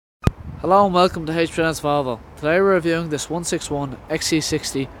Hello and welcome to HPNS Volvo. Today we're reviewing this 161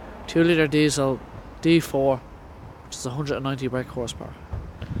 XC60 2-litre diesel D4, which is 190 brake horsepower.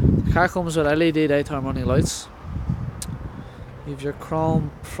 The car comes with LED daytime running lights. You have your chrome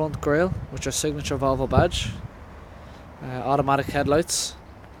front grille with your signature Volvo badge, automatic headlights,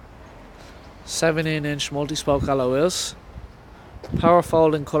 17-inch multi-spoke alloy wheels, power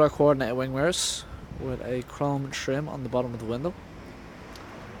folding colour coordinated wing mirrors with a chrome trim on the bottom of the window.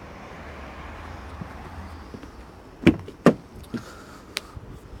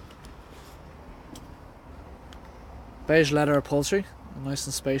 Beige leather upholstery, and nice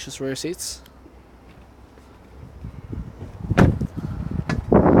and spacious rear seats. Coming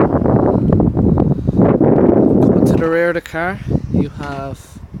to the rear of the car, you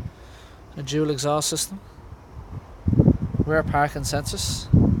have a dual exhaust system, rear parking sensors,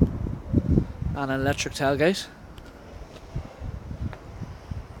 and an electric tailgate.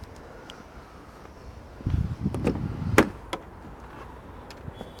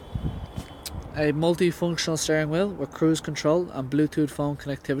 A multifunctional steering wheel with cruise control and Bluetooth phone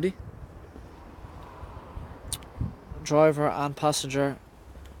connectivity. Driver and passenger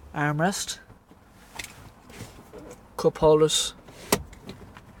armrest. Cup holders.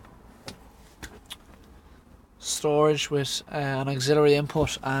 Storage with an auxiliary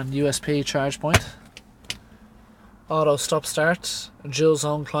input and USB charge point. Auto stop start, dual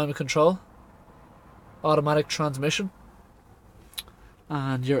zone climate control. Automatic transmission.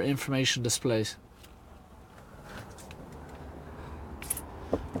 And your information displays.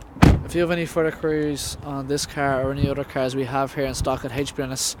 If you have any further queries on this car or any other cars we have here in stock at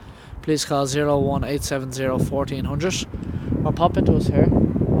HPNS, please call 01870 1400 or pop into us here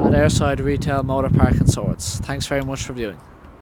at Airside Retail Motor Park in Swords. Thanks very much for viewing.